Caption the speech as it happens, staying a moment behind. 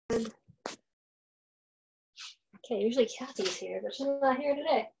Okay, usually Kathy's here, but she's not here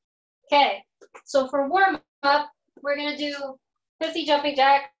today. Okay, so for warm up, we're gonna do 50 jumping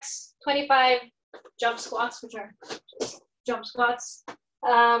jacks, 25 jump squats, which are jump squats,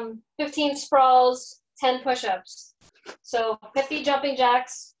 15 sprawls, 10 push-ups. So 50 jumping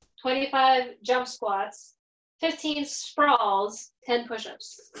jacks, 25 jump squats, 15 sprawls, 10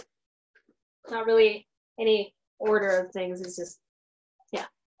 push-ups. Not really any order of things, it's just, yeah.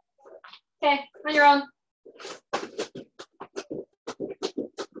 Okay, on your own.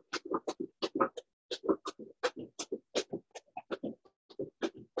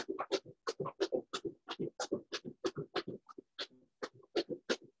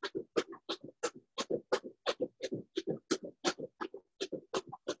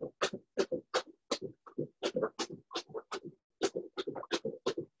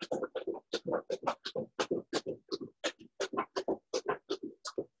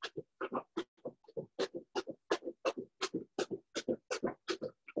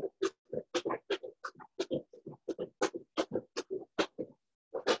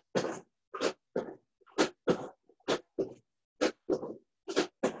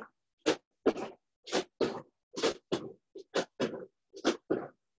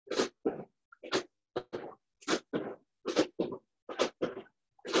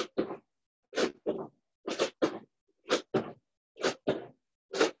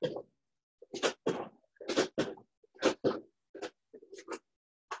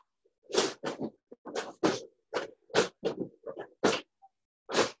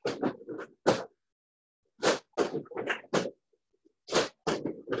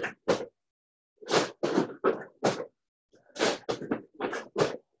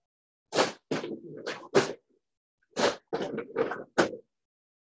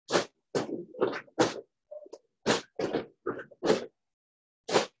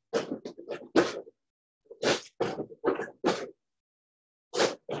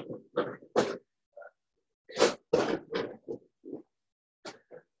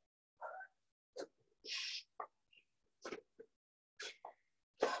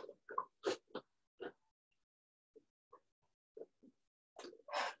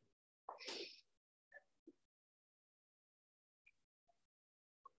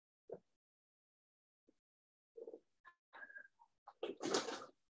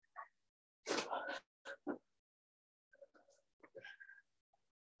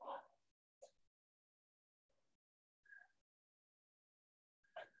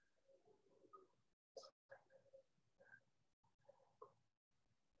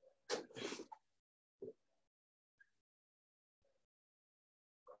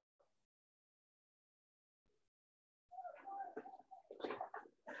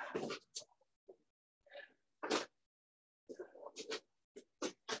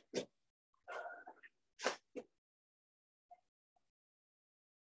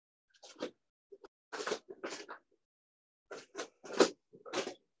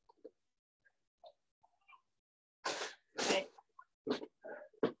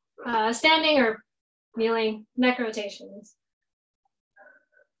 Standing or kneeling, neck rotations.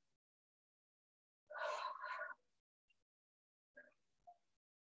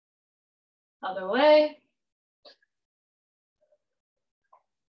 Other way.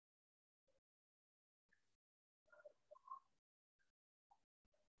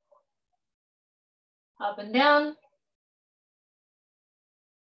 Up and down.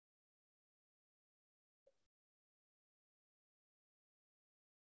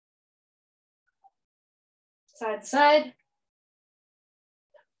 Side to side.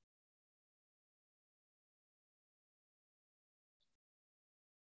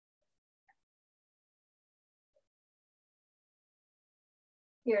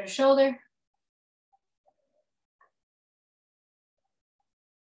 Ear to shoulder.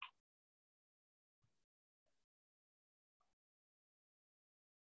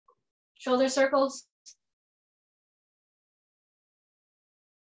 Shoulder circles.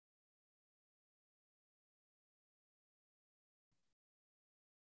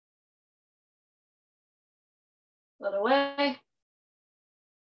 Other way.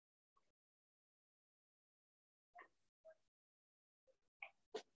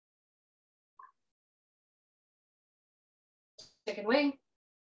 Chicken wing.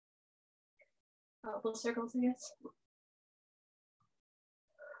 Full circles, I guess.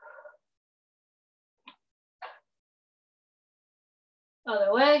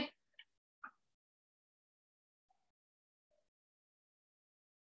 Other way.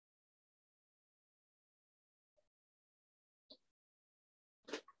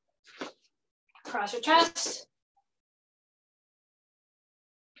 Cross your chest.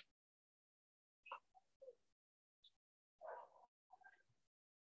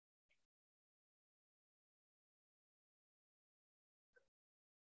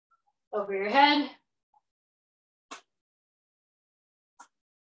 over your head.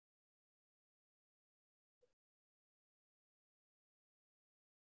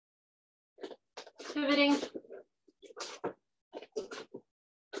 Pivoting.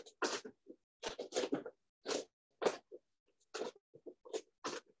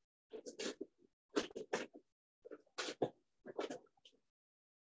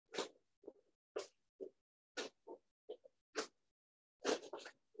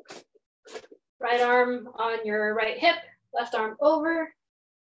 Right arm on your right hip, left arm over.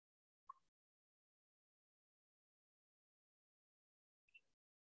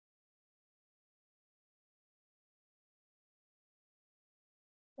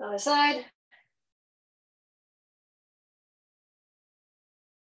 Other side.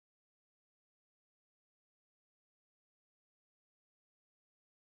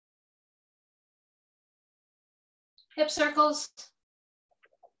 Hip circles.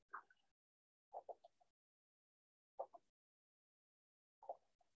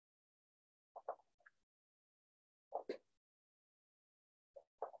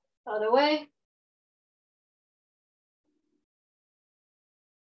 Other way.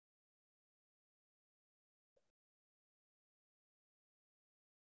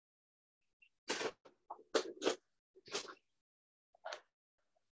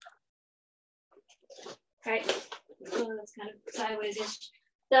 Right. Oh, that's kind of sideways-ish.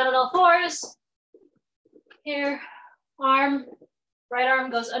 Down on all fours. Here, arm, right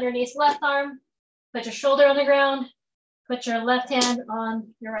arm goes underneath left arm. Put your shoulder on the ground. Put your left hand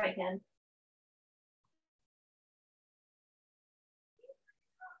on your right hand.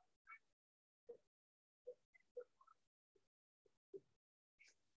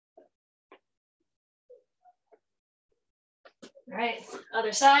 All right,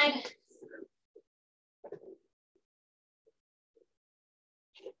 other side.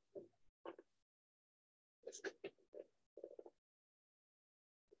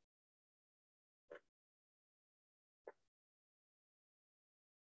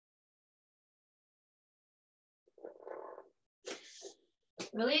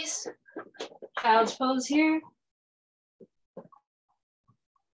 Release. Child's pose here.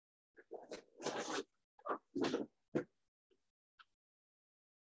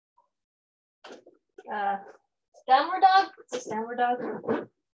 Downward dog. What's this downward dog?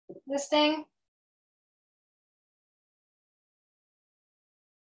 This thing.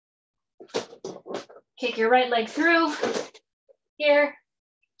 Kick your right leg through. Here.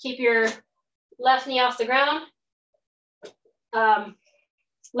 Keep your left knee off the ground.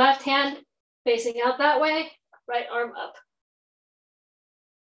 Left hand facing out that way. Right arm up.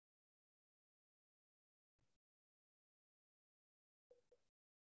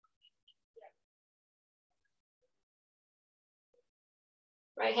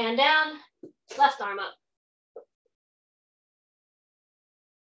 Right hand down, left arm up.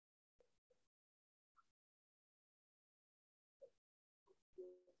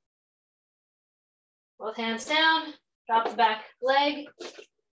 Both hands down, drop the back leg,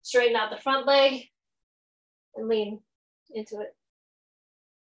 straighten out the front leg, and lean into it.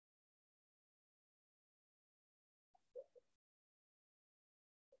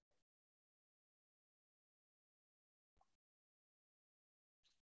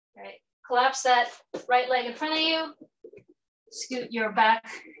 All right, collapse that right leg in front of you. Scoot your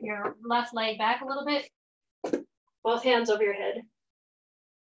left leg back a little bit. Both hands over your head.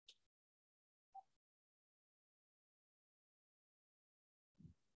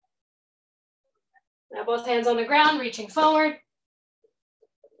 Now both hands on the ground, reaching forward.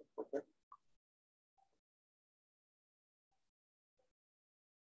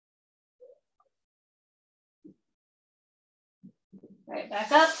 All right, back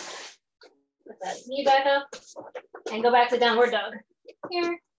up. Put that knee back up and go back to downward dog.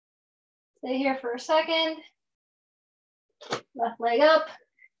 Here, stay here for a second. Left leg up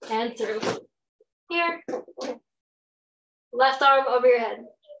and through. Here, left arm over your head.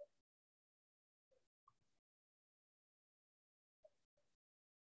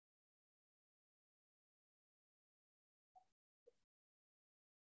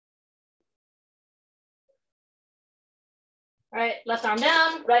 All right, left arm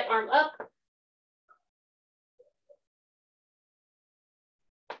down, right arm up.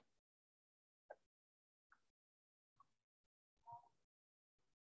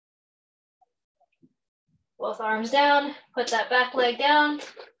 Both arms down, put that back leg down,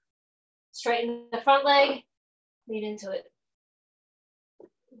 straighten the front leg, lean into it.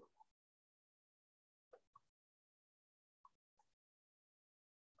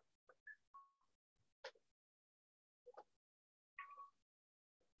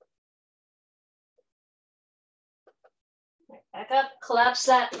 up, collapse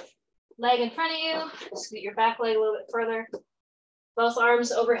that leg in front of you, scoot your back leg a little bit further, both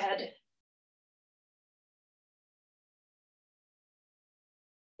arms overhead.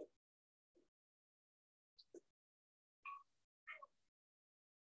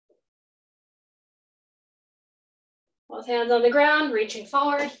 Both hands on the ground, reaching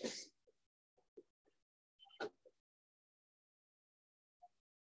forward.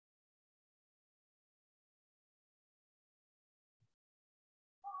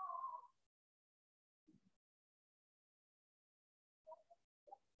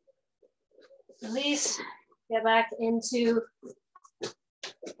 Release, get back into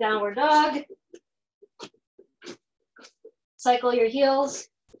downward dog. Cycle your heels.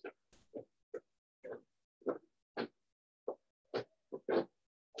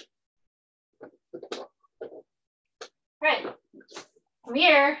 All right, from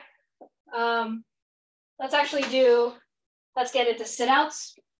here, let's get into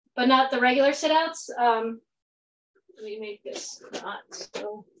sit-outs, but not the regular sit-outs. Let me make this not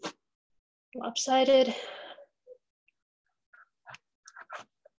so lopsided.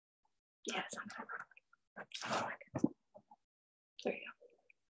 Yeah, there you go.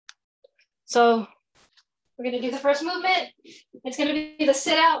 So we're gonna do the first movement. It's gonna be the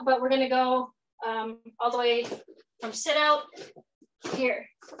sit-out, but we're gonna go all the way from sit-out here.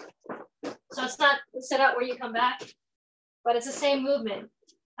 So it's not the sit-out where you come back, but it's the same movement.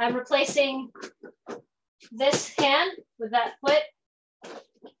 I'm replacing this hand with that foot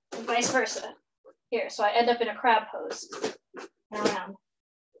and vice versa here. So I end up in a crab pose and around.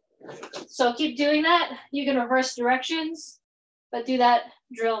 So keep doing that. You can reverse directions, but do that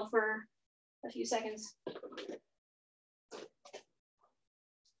drill for a few seconds.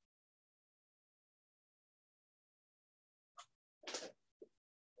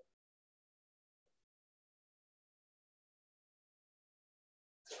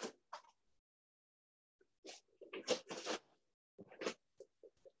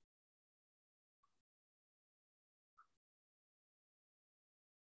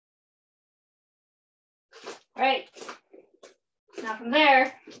 All right, now from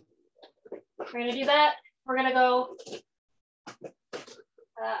there, we're gonna do that. We're gonna go,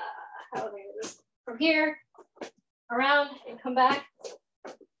 how do I do this? From here, around and come back.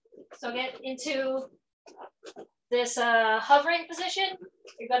 So get into this hovering position.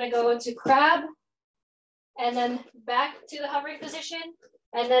 You're gonna go into crab and then back to the hovering position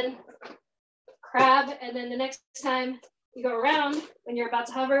and then crab. And then the next time you go around when you're about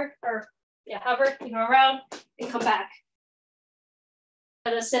to hover, hover, you go around and come back.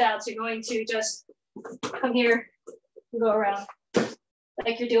 And the sit outs, you're going to just come here and go around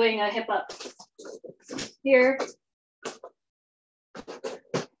like you're doing a hip up. Here.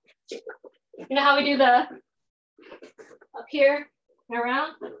 You know how we do the up here and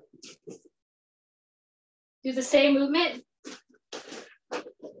around? Do the same movement,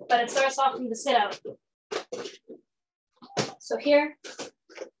 but it starts off from the sit out. So here,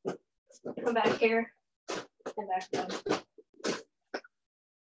 come back here, and back down.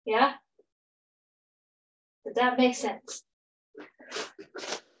 Yeah? Does that make sense?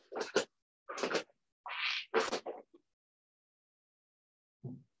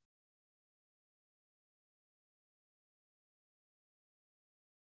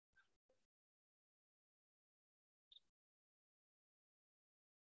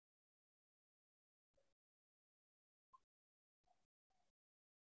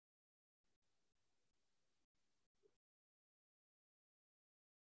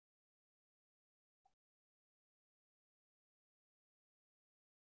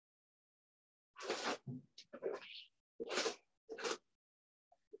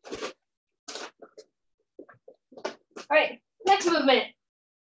 All right, next movement,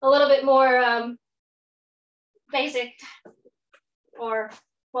 a little bit more basic, or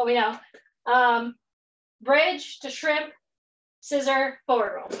what we know. Bridge to shrimp, scissor,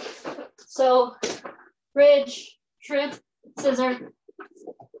 forward roll. So bridge, shrimp, scissor,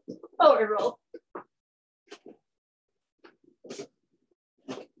 forward roll.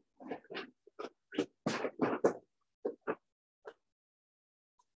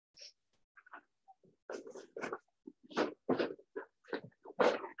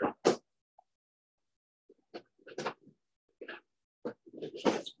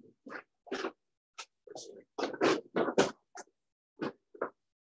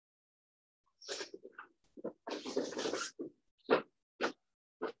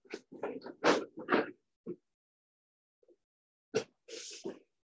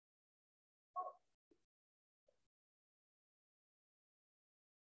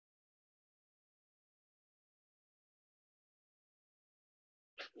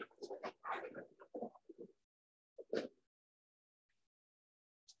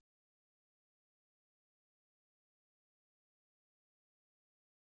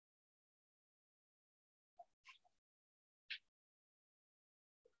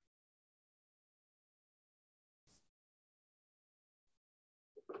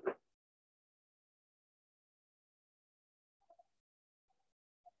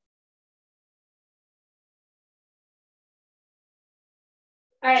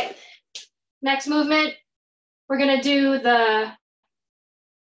 All right, next movement, we're gonna do the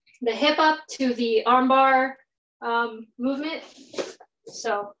hip up to the armbar movement.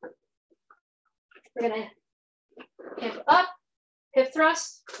 So we're gonna hip up, hip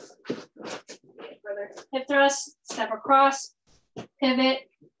thrust, further hip thrust, step across, pivot,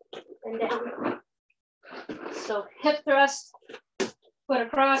 and down. So hip thrust, foot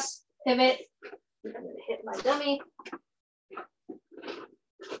across, pivot. I'm gonna hit my dummy.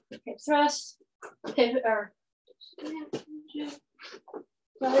 Hip thrust, pivot, or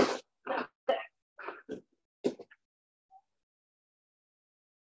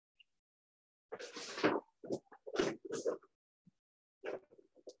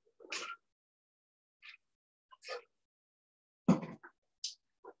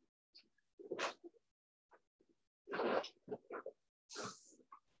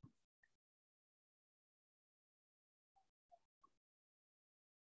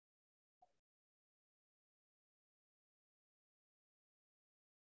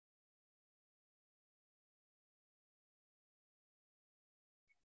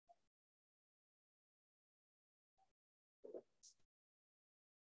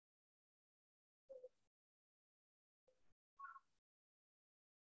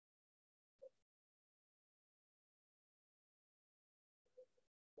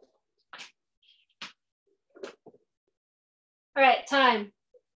all right, time.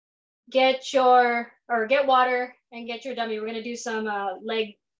 Get water and get your dummy. We're gonna do some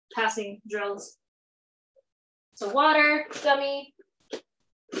leg passing drills. So water, dummy.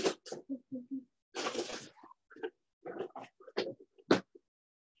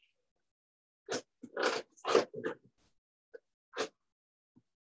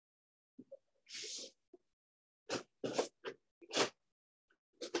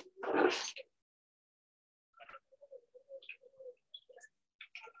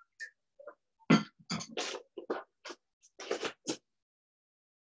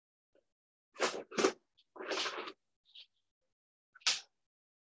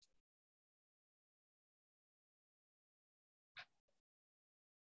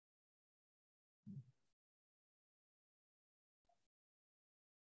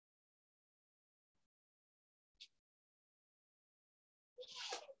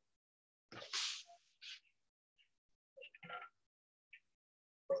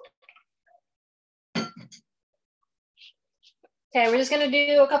 Okay, we're just gonna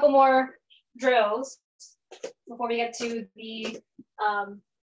do a couple more drills before we get to the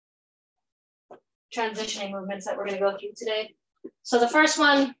transitioning movements that we're gonna go through today. So the first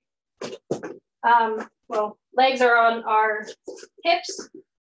one, well, legs are on our hips.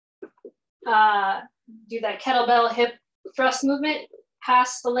 Do that kettlebell hip thrust movement.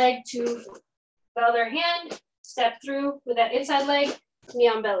 Pass the leg to the other hand. Step through with that inside leg, knee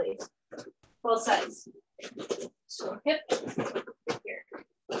on belly, both sides. So hip, here.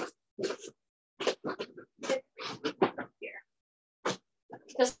 Hip, here.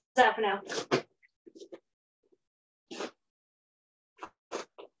 Just that for now.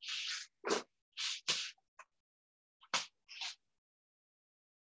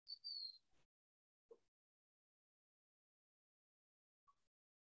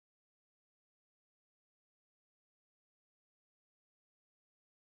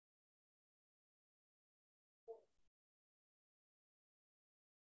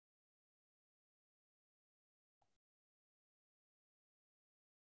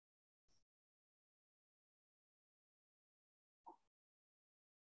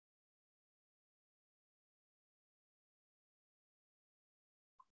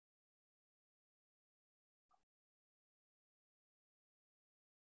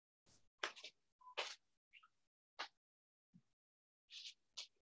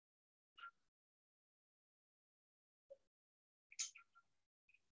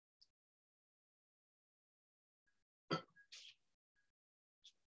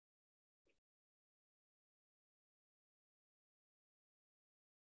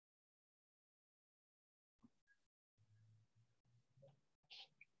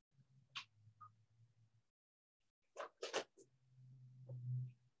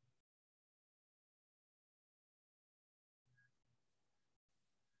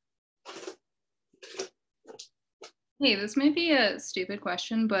 Hey, this might be a stupid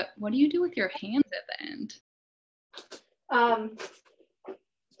question, but what do you do with your hands at the end?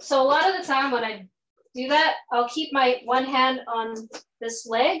 So a lot of the time when I do that, I'll keep my one hand on this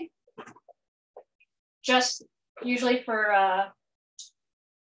leg, just usually for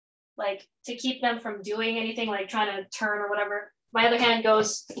like to keep them from doing anything like trying to turn or whatever. My other hand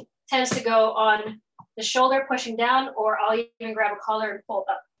tends to go on the shoulder pushing down, or I'll even grab a collar and pull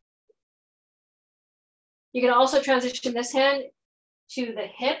up. You can also transition this hand to the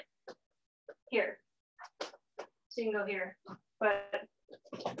hip here. So you can go here, but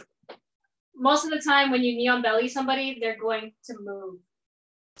most of the time when you knee on belly somebody, they're going to move.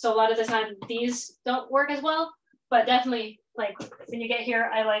 So a lot of the time these don't work as well, but definitely like when you get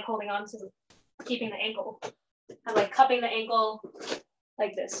here, I like holding on to keeping the ankle. I like cupping the ankle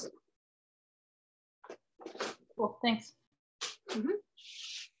like this. Cool, thanks. Mm-hmm.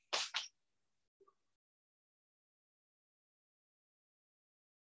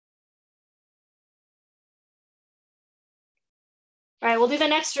 All right, we'll do the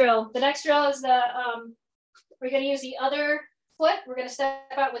next drill. The next drill is we're gonna use the other foot. We're gonna step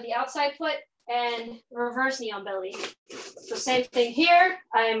out with the outside foot and reverse knee on belly. So same thing here.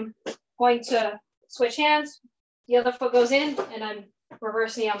 I'm going to switch hands. The other foot goes in and I'm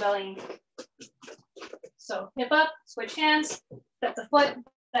reverse knee on belly. So hip up, switch hands, step the foot,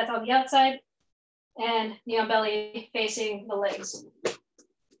 that's on the outside, and knee on belly facing the legs.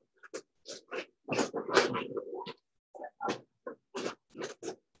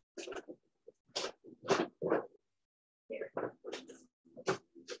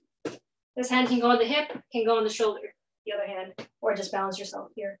 This hand can go on the hip, can go on the shoulder, the other hand, or just balance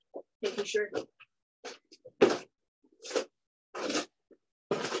yourself here, making sure.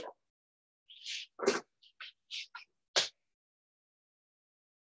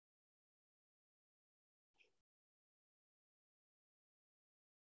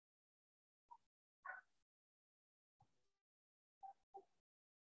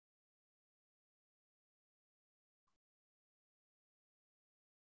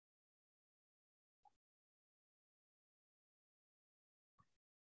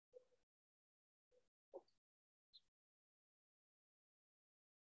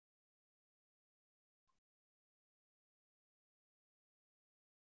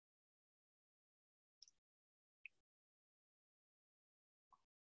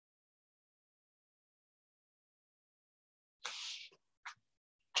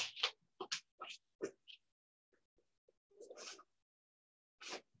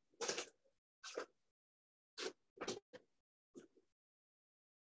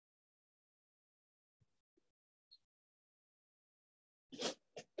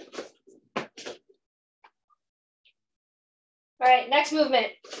 All right, next movement.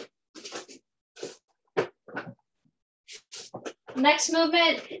 Next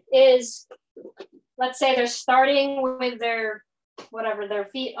movement is, let's say they're starting with their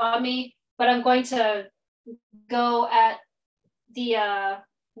feet on me, but I'm going to go at the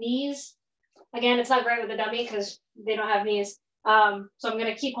knees. Again, it's not great with the dummy because they don't have knees. So I'm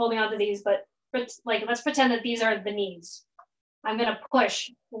gonna keep holding on to these, but like let's pretend that these are the knees. I'm gonna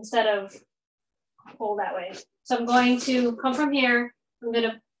push instead of pull that way. So I'm going to come from here. I'm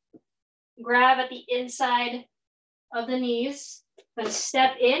gonna grab at the inside of the knees. I'm gonna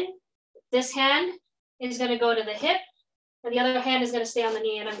step in. This hand is gonna go to the hip, and the other hand is gonna stay on the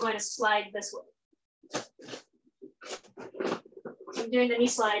knee, and I'm going to slide this way. I'm doing the knee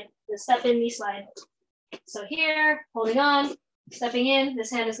slide, the step in, knee slide. So here, holding on, stepping in,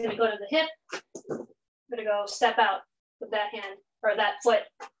 this hand is gonna go to the hip. I'm gonna go step out with that hand, or that foot.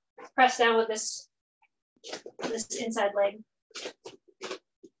 Press down with this inside leg.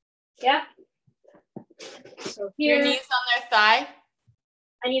 Yeah? So here. Your knees on their thigh?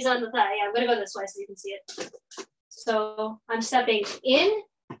 My knees on the thigh. Yeah, I'm gonna go this way so you can see it. So I'm stepping in.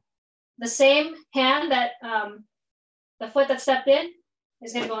 The same hand that, the foot that stepped in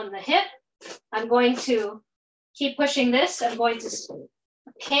is gonna go on the hip. I'm going to keep pushing this. I'm going to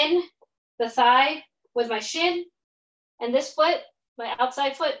pin the thigh with my shin, and this foot, my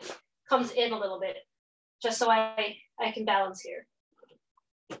outside foot, comes in a little bit, just so I can balance here.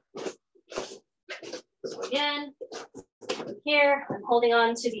 So again, here, I'm holding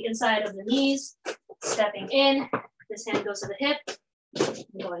on to the inside of the knees, stepping in. This hand goes to the hip,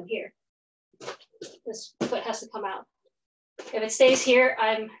 and going here. This foot has to come out. If it stays here,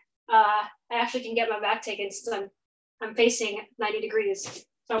 I actually can get my back taken since I'm facing 90 degrees.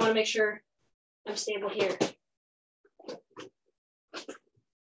 So I want to make sure I'm stable here.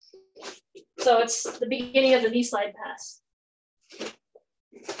 So it's the beginning of the knee slide pass.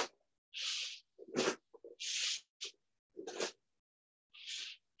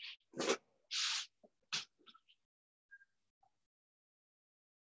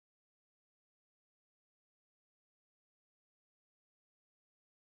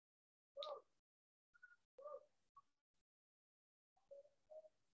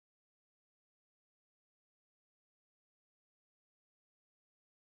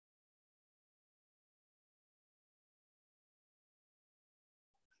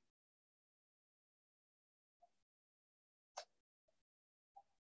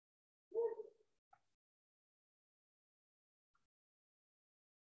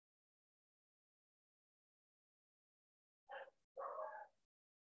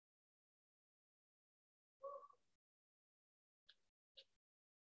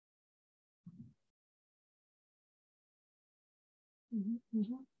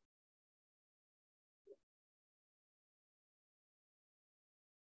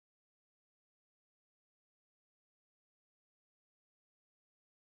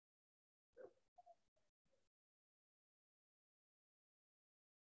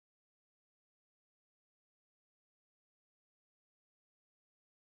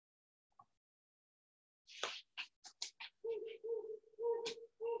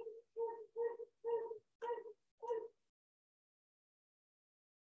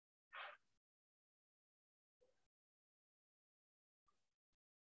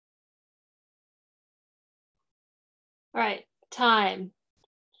 All right, time.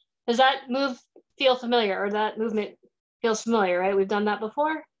 Does that move feel familiar, or that movement feels familiar, right? We've done that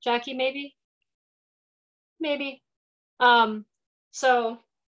before. Jackie, maybe? Maybe. So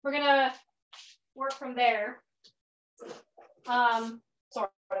we're gonna work from there.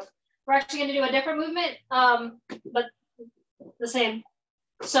 Sort of. We're actually gonna do a different movement, but the same.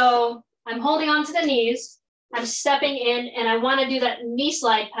 So I'm holding on to the knees, I'm stepping in, and I wanna do that knee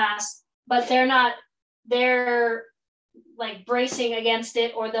slide pass, but they're like bracing against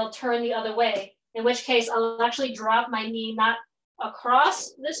it, or they'll turn the other way, in which case I'll actually drop my knee not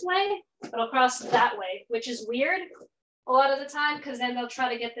across this way, but across that way, which is weird a lot of the time, because then they'll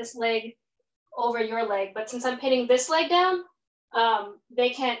try to get this leg over your leg. But since I'm pinning this leg down,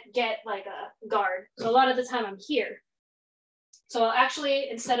 they can't get like a guard. So a lot of the time I'm here. So I'll actually,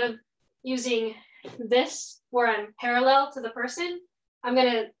 instead of using this where I'm parallel to the person, I'm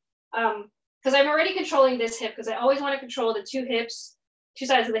gonna, because I'm already controlling this hip, because I always want to control the two hips, two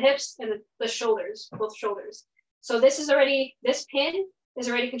sides of the hips, and the shoulders, both shoulders. So this pin is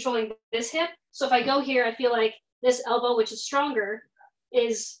already controlling this hip. So if I go here, I feel like this elbow, which is stronger,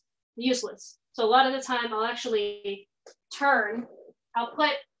 is useless. So a lot of the time I'll actually turn,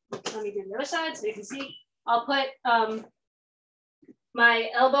 let me do the other side so you can see. I'll put my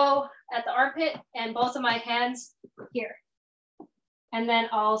elbow at the armpit and both of my hands here. And then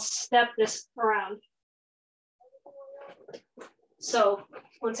I'll step this around. So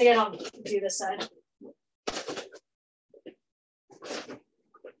once again, I'll do this side.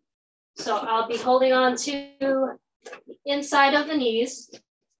 So I'll be holding on to the inside of the knees,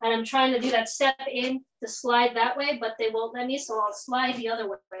 and I'm trying to do that step in to slide that way, but they won't let me, so I'll slide the other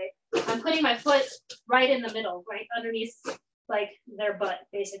way. I'm putting my foot right in the middle, right underneath like their butt,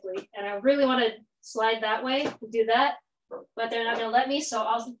 basically. And I really want to slide that way, do that, but they're not gonna let me,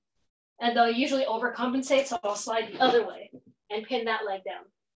 and they'll usually overcompensate, so I'll slide the other way and pin that leg down,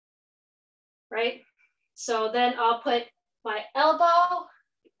 right? So then I'll put my elbow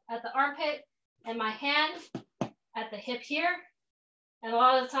at the armpit and my hand at the hip here. And a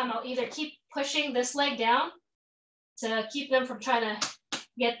lot of the time I'll either keep pushing this leg down to keep them from trying to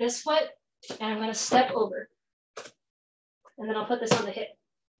get this foot, and I'm gonna step over. And then I'll put this on the hip.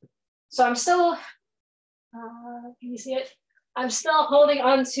 So I'm still, can you see it? I'm still holding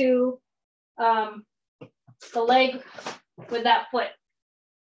on to the leg with that foot.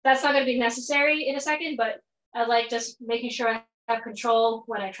 That's not gonna be necessary in a second, but I like just making sure I have control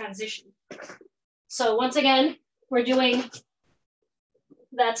when I transition. So once again, we're doing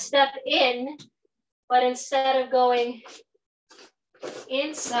that step in, but instead of going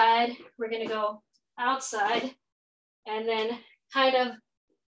inside, we're gonna go outside, and then kind of,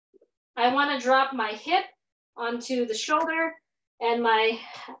 I wanna drop my hip onto the shoulder and my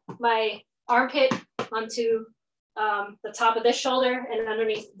armpit onto the top of this shoulder, and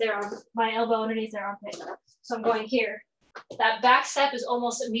underneath my elbow underneath their armpit. So I'm going here. That back step is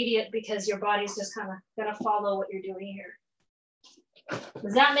almost immediate because your body's just kind of gonna follow what you're doing here.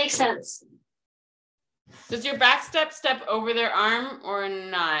 Does that make sense? Does your back step over their arm or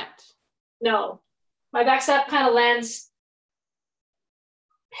not? No, my back step kind of lands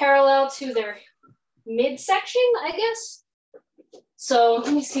parallel to their midsection, I guess. So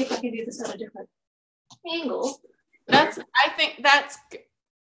let me see if I can do this at a different angle. I think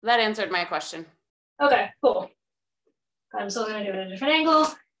that answered my question. Okay, cool. I'm still gonna do it at a different angle.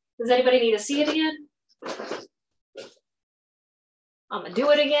 Does anybody need to see it again? I'm gonna do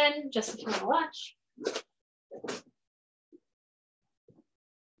it again, just if you wanna watch.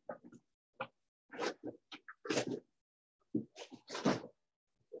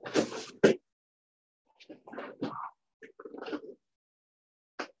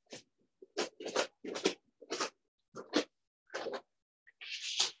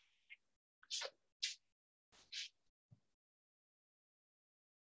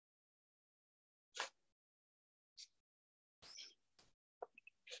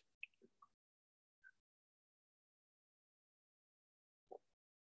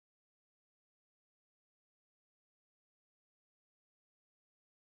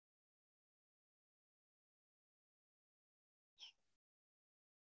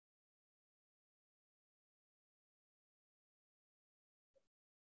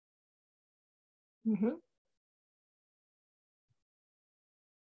 Mm-hmm.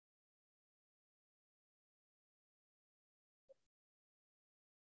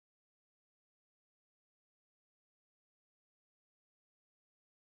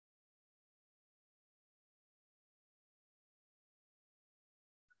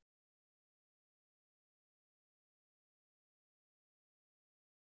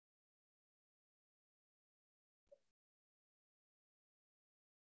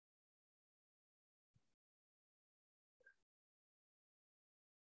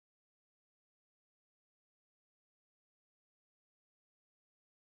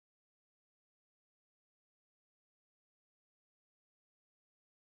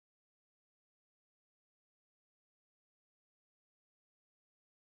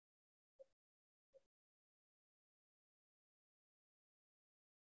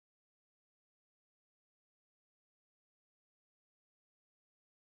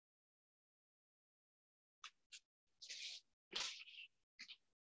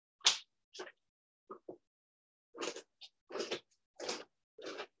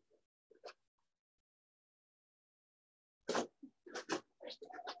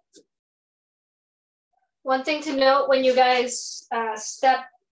 One thing to note when you guys step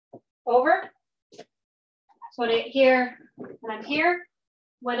over, so when I here and I'm here,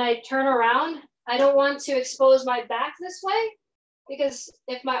 when I turn around, I don't want to expose my back this way because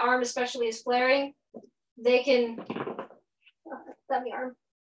if my arm especially is flaring, they can, that my arm,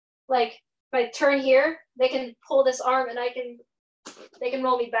 like if I turn here, they can pull this arm and they can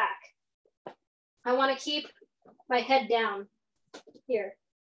roll me back. I want to keep my head down here.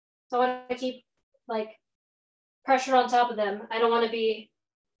 So I want to keep like pressure on top of them. I don't want to be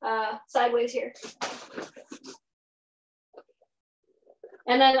sideways here.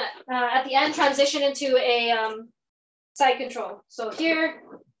 And then at the end, transition into a side control. So here,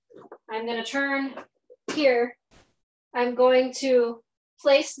 I'm going to turn here. I'm going to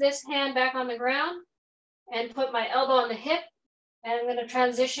place this hand back on the ground and put my elbow on the hip. And I'm going to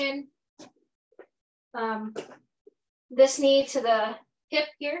transition this knee to the hip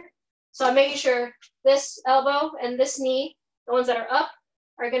here. So I'm making sure this elbow and this knee, the ones that are up,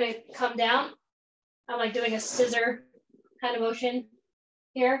 are going to come down. I'm like doing a scissor kind of motion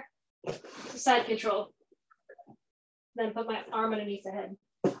here. Side control. Then put my arm underneath the head.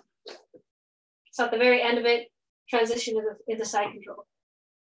 So at the very end of it, transition into side control.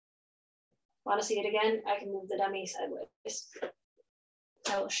 Want to see it again? I can move the dummy sideways.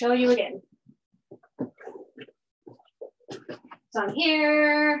 I will show you again. So I'm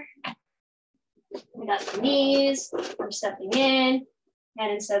here. I got the knees. I'm stepping in.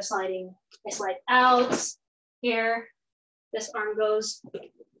 And instead of sliding, I slide out. Here, this arm goes.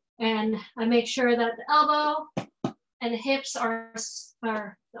 And I make sure that the elbow and the hips are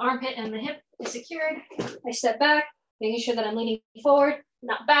the armpit and the hip is secured. I step back, making sure that I'm leaning forward,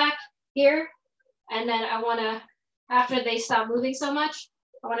 not back here. And then I want to, after they stop moving so much,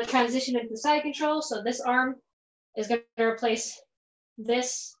 I want to transition into side control. So this arm is going to replace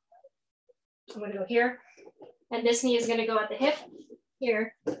this. I'm going to go here. And this knee is going to go at the hip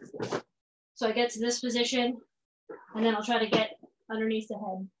here. So I get to this position, and then I'll try to get underneath the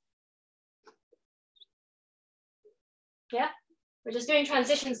head. Yeah, we're just doing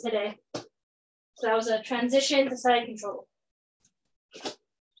transitions today. So that was a transition to side control.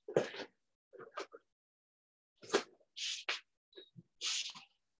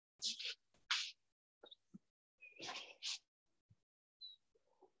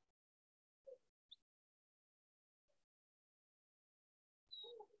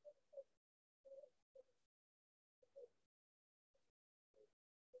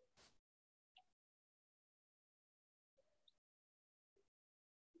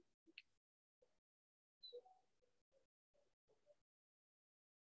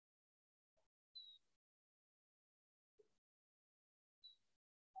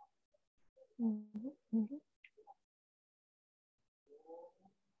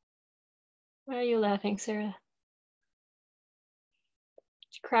 Why are you laughing, Sarah? Did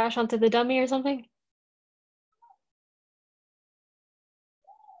you crash onto the dummy or something?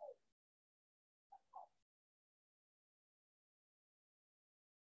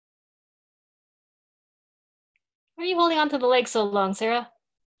 Why are you holding onto the leg so long, Sarah?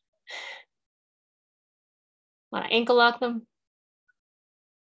 Want to ankle lock them?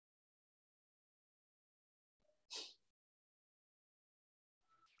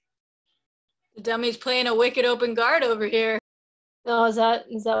 The dummy's playing a wicked open guard over here. Oh, is that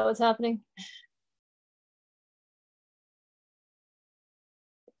what's happening?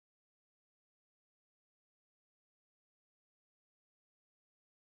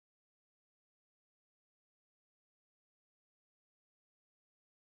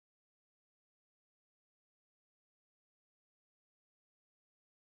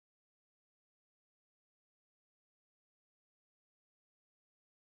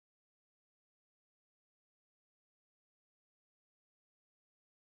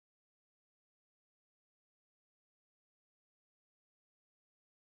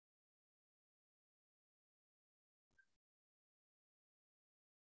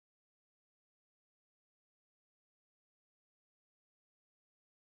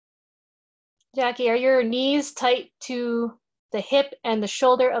 Jackie, are your knees tight to the hip and the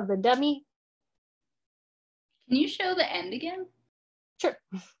shoulder of the dummy? Can you show the end again? Sure.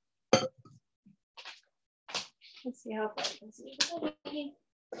 Let's see how far I can see.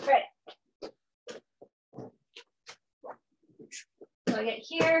 Right. So I get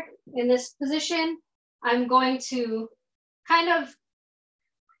here in this position. I'm going to kind of,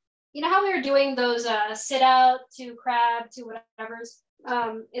 you know how we were doing those sit out to crab to whatever's.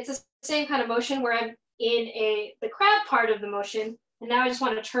 It's the same kind of motion where I'm in the crab part of the motion, and now I just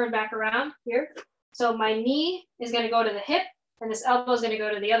want to turn back around here. So my knee is going to go to the hip, and this elbow is going to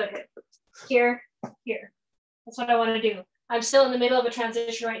go to the other hip. Here, here. That's what I want to do. I'm still in the middle of a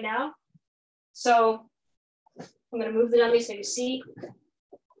transition right now. So I'm going to move the dummy so you see.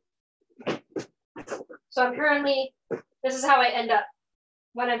 So I'm currently, this is how I end up.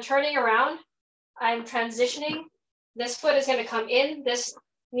 When I'm turning around, I'm transitioning. This foot is going to come in. This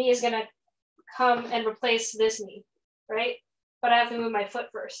knee is going to come and replace this knee, right? But I have to move my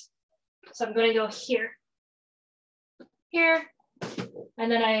foot first. So I'm going to go here, here,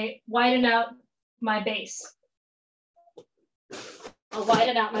 and then I widen out my base. I'll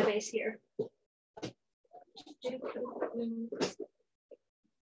widen out my base here. I'm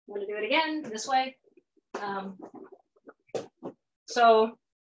going to do it again this way. So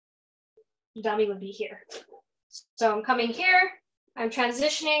dummy would be here. So I'm coming here, I'm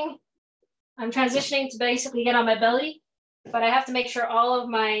transitioning to basically get on my belly, but I have to make sure all of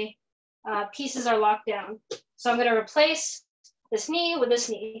my pieces are locked down. So I'm going to replace this knee with this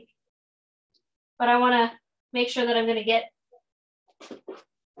knee, but I want to make sure that I'm going to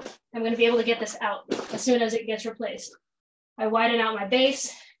be able to get this out as soon as it gets replaced. I widen out my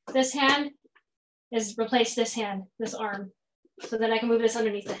base. This hand is replace this hand, this arm. So then I can move this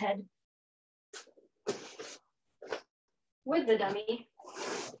underneath the head. With the dummy,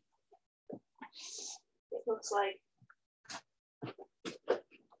 it looks like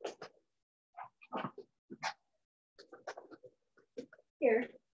here.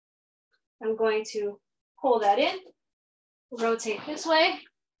 I'm going to pull that in, rotate this way,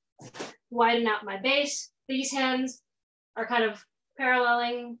 widen out my base. These hands are kind of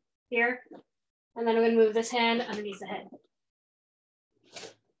paralleling here. And then I'm going to move this hand underneath the head.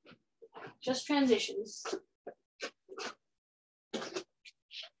 Just transitions.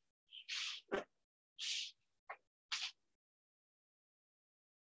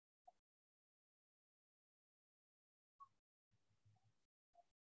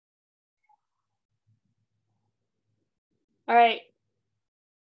 All right,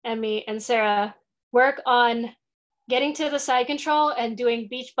 Emmy and Sarah, work on getting to the side control and doing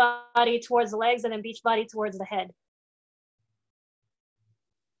beach body towards the legs and then beach body towards the head.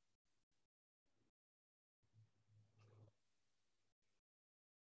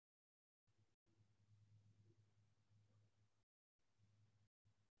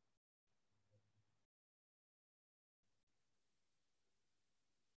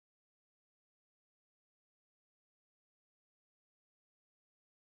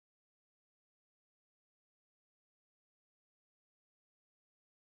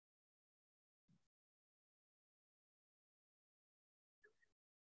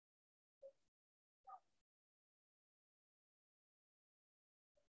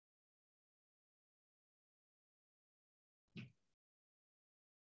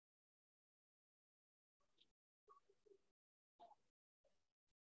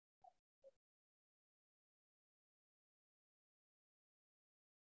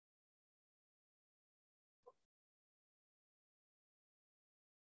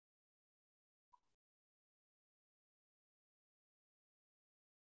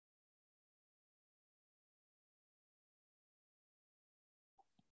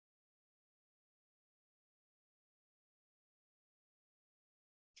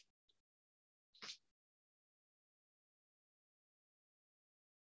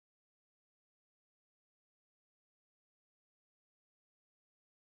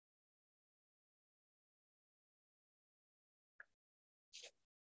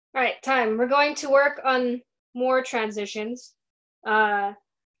 All right, time. We're going to work on more transitions. Jackie,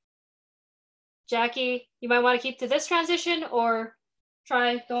 you might want to keep to this transition or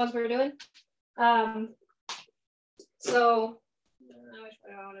try the ones we're doing. So, which way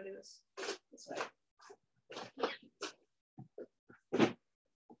do I want to do this? This way.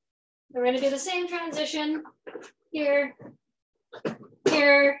 We're going to do the same transition here,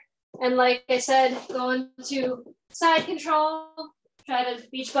 here, and like I said, go into side control. Try to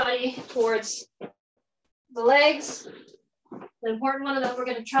beach body towards the legs. The important one that we're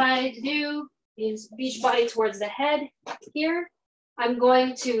going to try to do is beach body towards the head here. I'm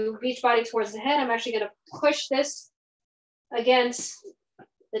going to beach body towards the head. I'm actually going to push this against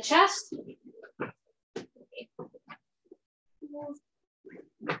the chest.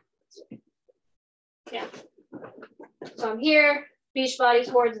 Yeah. So I'm here, beach body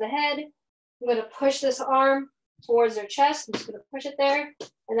towards the head. I'm going to push this arm towards their chest. I'm just going to push it there.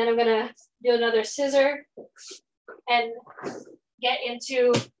 And then I'm going to do another scissor and get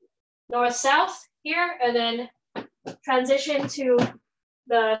into north-south here, and then transition to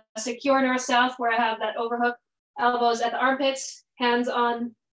the secure north-south where I have that overhook, elbows at the armpits, hands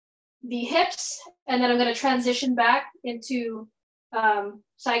on the hips, and then I'm going to transition back into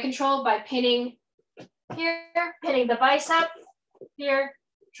side control by pinning here, pinning the bicep here,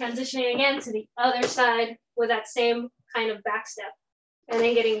 transitioning again to the other side with that same kind of back step, and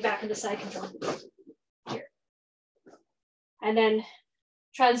then getting back into side control here. And then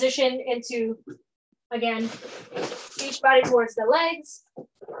transition into, again, beach body towards the legs,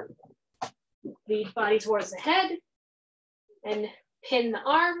 beach body towards the head, and pin the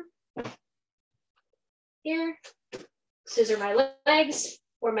arm here, scissor my legs,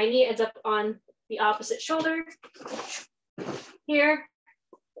 where my knee ends up on the opposite shoulder. Here,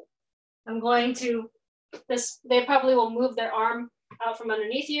 I'm going to, they probably will move their arm out from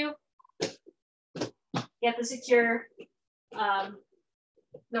underneath you. Get the secure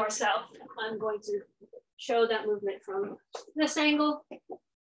north-south. I'm going to show that movement from this angle.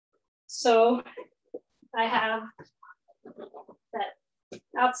 So I have that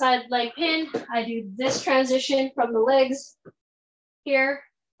outside leg pin. I do this transition from the legs here.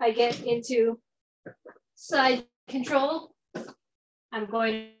 I get into side control. I'm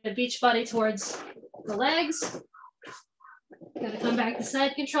going to beach body towards the legs. I'm going to come back to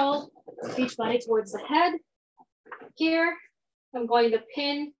side control, beach body towards the head. Here, I'm going to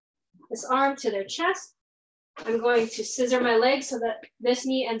pin this arm to their chest. I'm going to scissor my legs so that this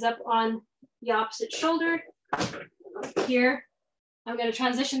knee ends up on the opposite shoulder. Here, I'm going to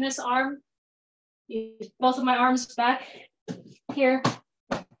transition this arm, use both of my arms back here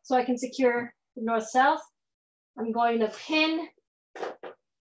so I can secure the north-south. I'm going to pin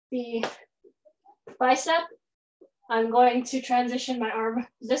the bicep. I'm going to transition my arm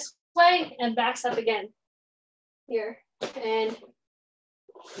this way and back step again. Here, and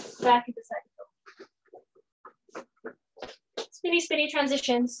back into side control. Spinny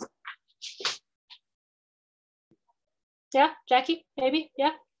transitions. Yeah, Jackie, maybe,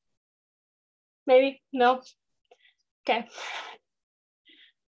 yeah? Maybe, no? Okay.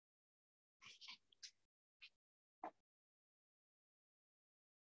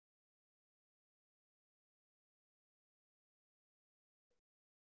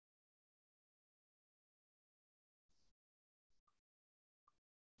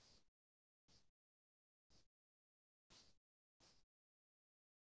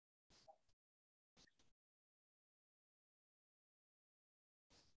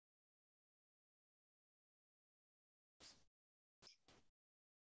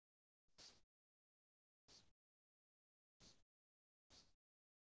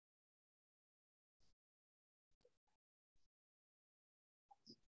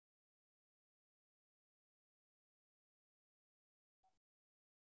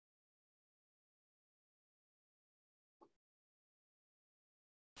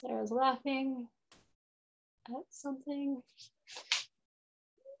 Sarah's laughing at something.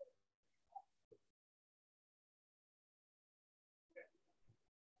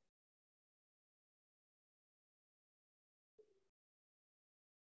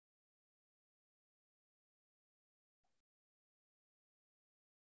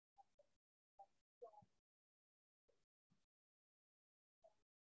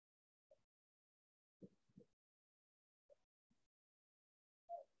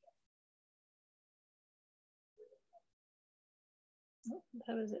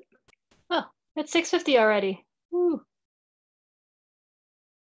 That was it. Oh, it's 6:50 already. Woo.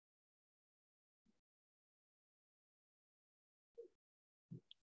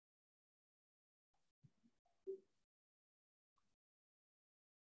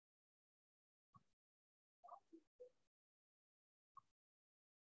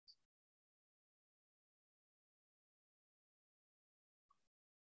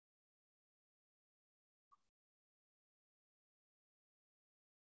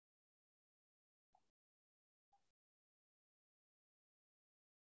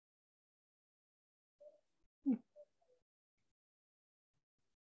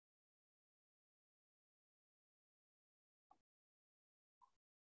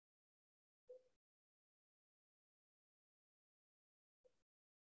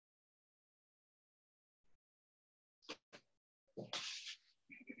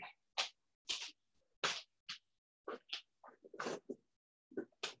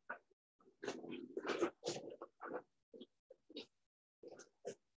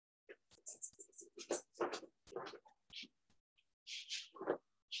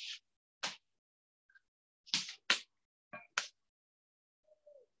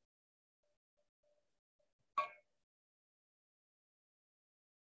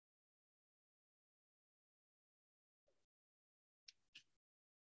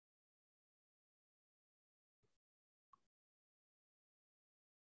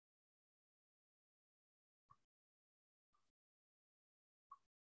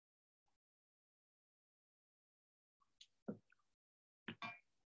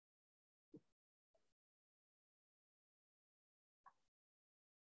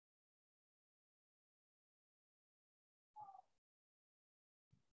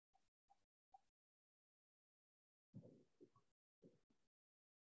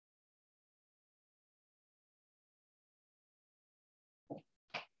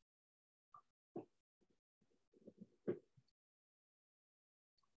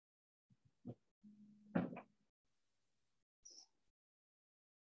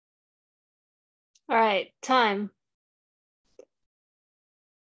 All right, time.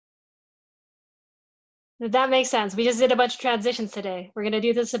 If that makes sense. We just did a bunch of transitions today. We're going to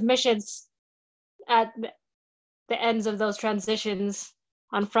do the submissions at the ends of those transitions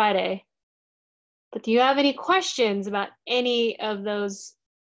on Friday. But do you have any questions about any of those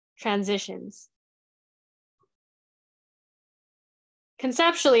transitions?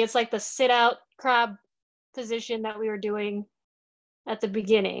 Conceptually, it's like the sit out crab position that we were doing at the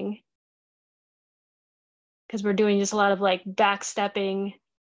beginning, because we're doing just a lot of like backstepping,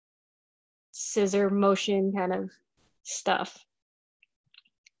 scissor motion kind of stuff.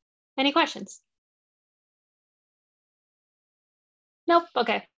 Any questions? Nope.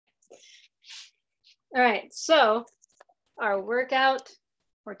 Okay. All right. So our workout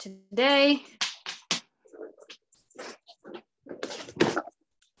for today.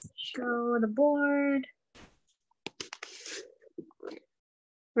 Show the board.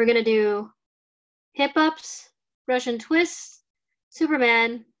 We're gonna do hip ups, Russian twists,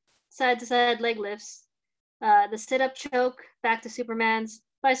 Superman, side to side leg lifts, the sit up choke, back to Superman's,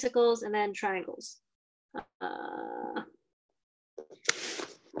 bicycles, and then triangles.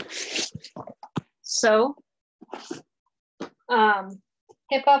 So,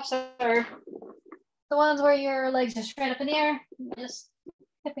 hip ups are the ones where your legs are straight up in the air, just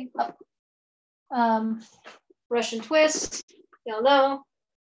hipping up. Russian twist, y'all know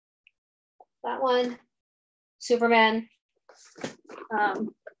that one. Superman.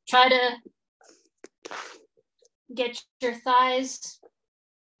 Try to get your thighs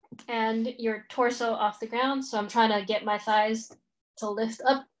and your torso off the ground. So I'm trying to get my thighs to lift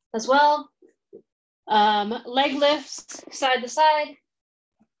up as well. Leg lifts, side to side.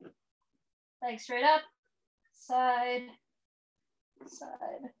 Leg straight up, side,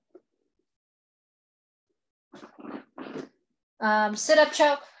 side. Sit up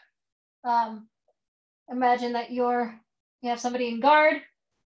choke. Imagine that you have somebody in guard.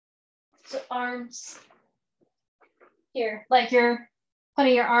 So arms here, like you're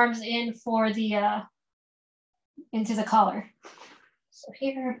putting your arms in for the into the collar. So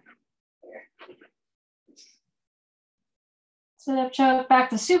here. Sit up choke, back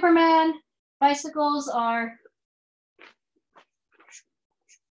to Superman. Bicycles are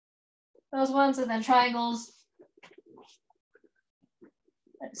those ones, and then triangles.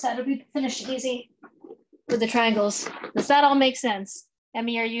 I decided we'd finish easy with the triangles. Does that all make sense?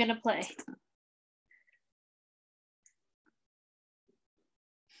 Emmy, are you gonna play?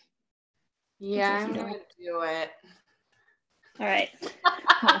 Yeah, I'm gonna do it. All right.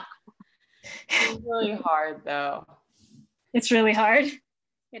 It's really hard though. It's really hard.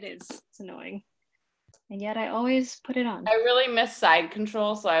 It is. It's annoying. And yet I always put it on. I really miss side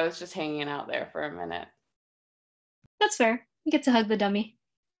control, so I was just hanging out there for a minute. That's fair. You get to hug the dummy.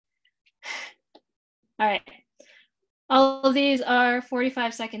 All right. All of these are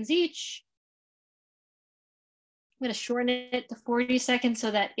 45 seconds each. I'm going to shorten it to 40 seconds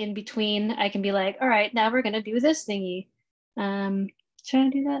so that in between I can be like, all right, now we're going to do this thingy. Should I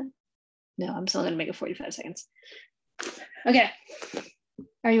do that? No, I'm still going to make it 45 seconds. Okay.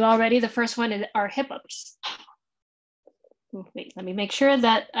 Are you all ready? The first one is our hip ups. Oh, wait, let me make sure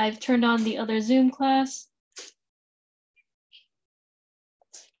that I've turned on the other Zoom class.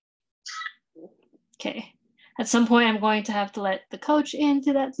 Okay. At some point, I'm going to have to let the coach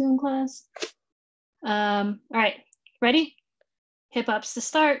into that Zoom class. All right, ready? Hip ups to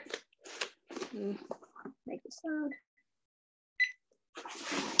start. Make this loud.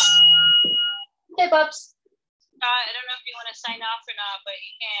 Hip ups. I don't know if you want to sign off or not, but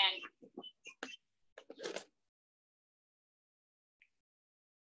you can.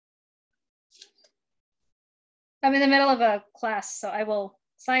 I'm in the middle of a class, so I will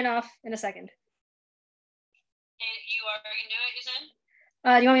sign off in a second. You are going to do it, you said?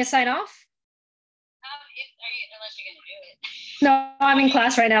 Do you want me to sign off? Unless you're going to do it. No, I'm in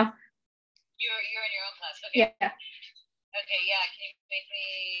class right now. You're in your own class. Okay. Yeah. Okay, yeah. Can you make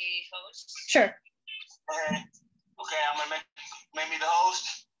me host? Sure. Okay, I'm gonna make me the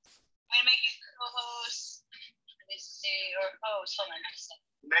host. I'm going to make you co-host. Let me see. Or host. Hold on. Just a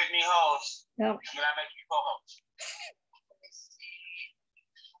second. Make me host. No. And then I make you co-host. Let me see.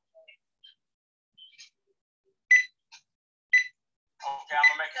 Okay, I'm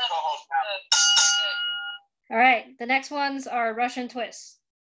gonna make you co-host now. Good. All right, the next ones are Russian twists.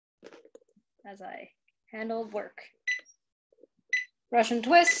 As I handled work. Russian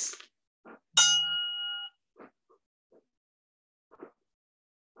twists.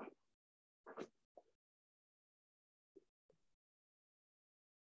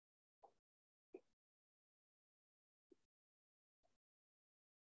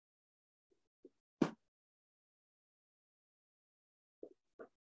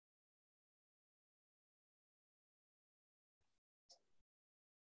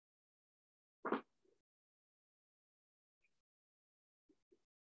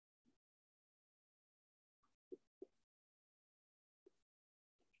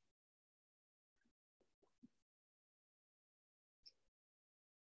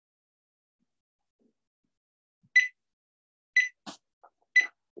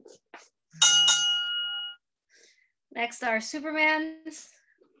 Next are Supermans.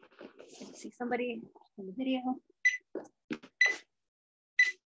 You can see somebody in the video.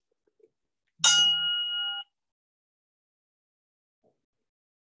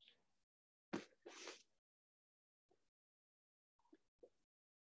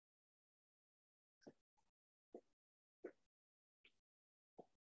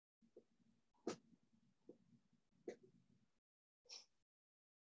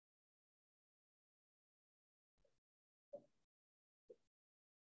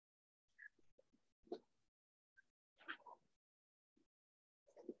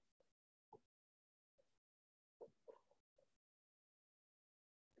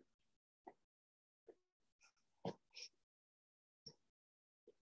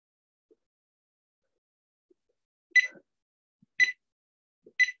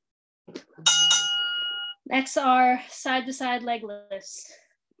 Next are side-to-side leg lifts.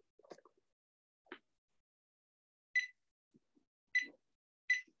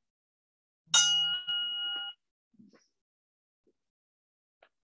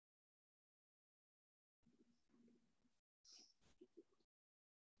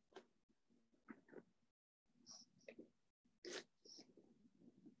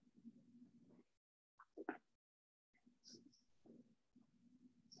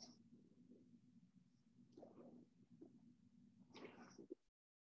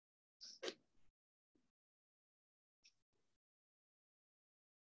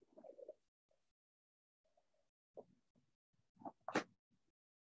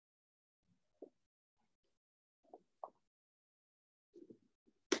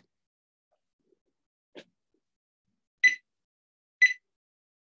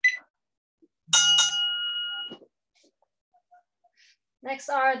 Next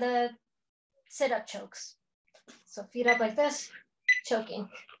are the sit-up chokes. So feet up like this, choking.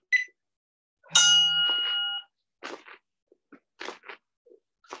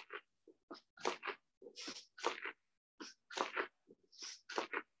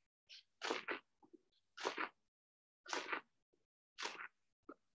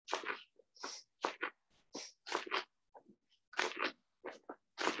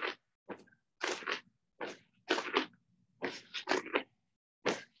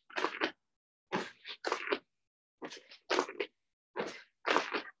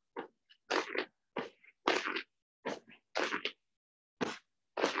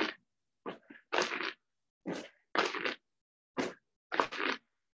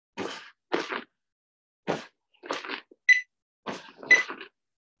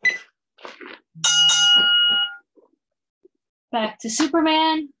 Back to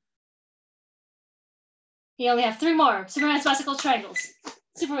Superman. You only have 3 more. Superman's bicycle triangles.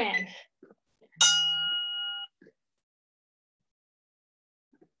 Superman.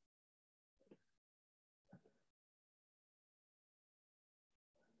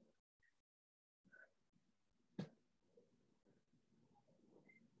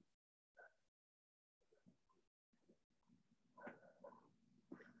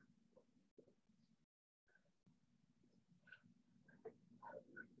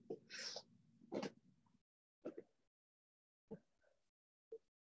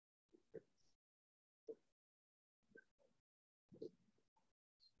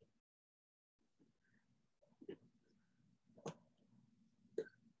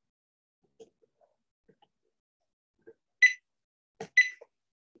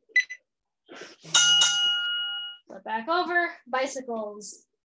 Flip back over, bicycles.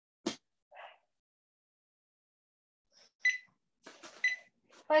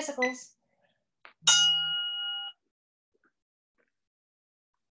 Bicycles.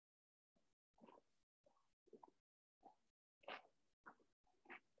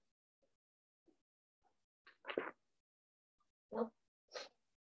 Nope.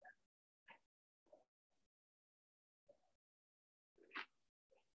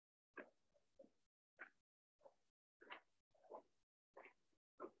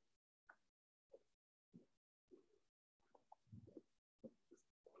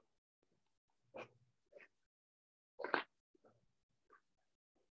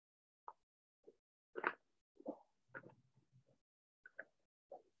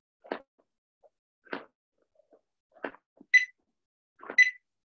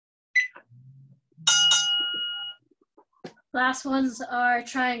 Last ones are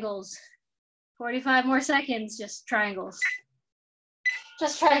triangles. 45 more seconds, just triangles.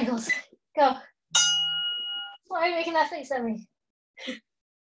 Just triangles. Go. Why are you making that face at me?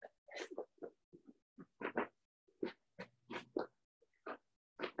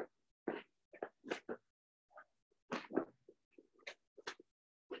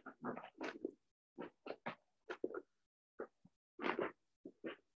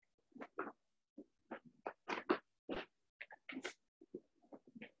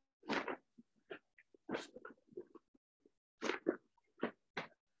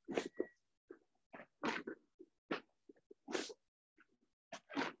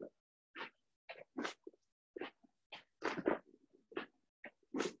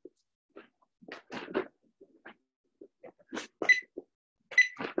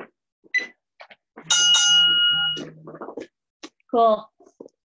 Cool.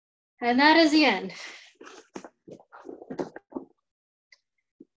 And that is the end.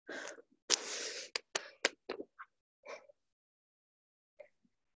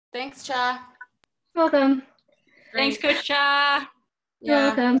 Thanks, Cha. Welcome. Thanks, Great. Coach Cha. You're Yeah,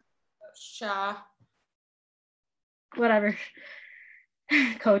 welcome. Cha. Whatever.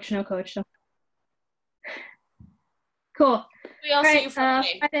 Coach, no coach. No. Cool. We all All see right, you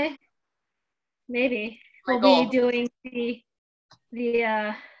Friday. Friday. Maybe My we'll goal. be doing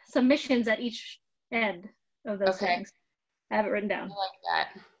the submissions at each end of those Okay. things. I have it written I down. like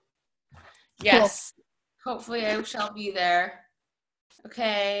that. Yes. Hopefully I shall be there.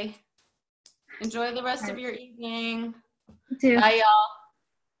 Okay. Enjoy the rest of your evening. You too. Bye, y'all.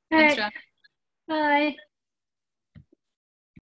 All Thanks, right. John. Bye.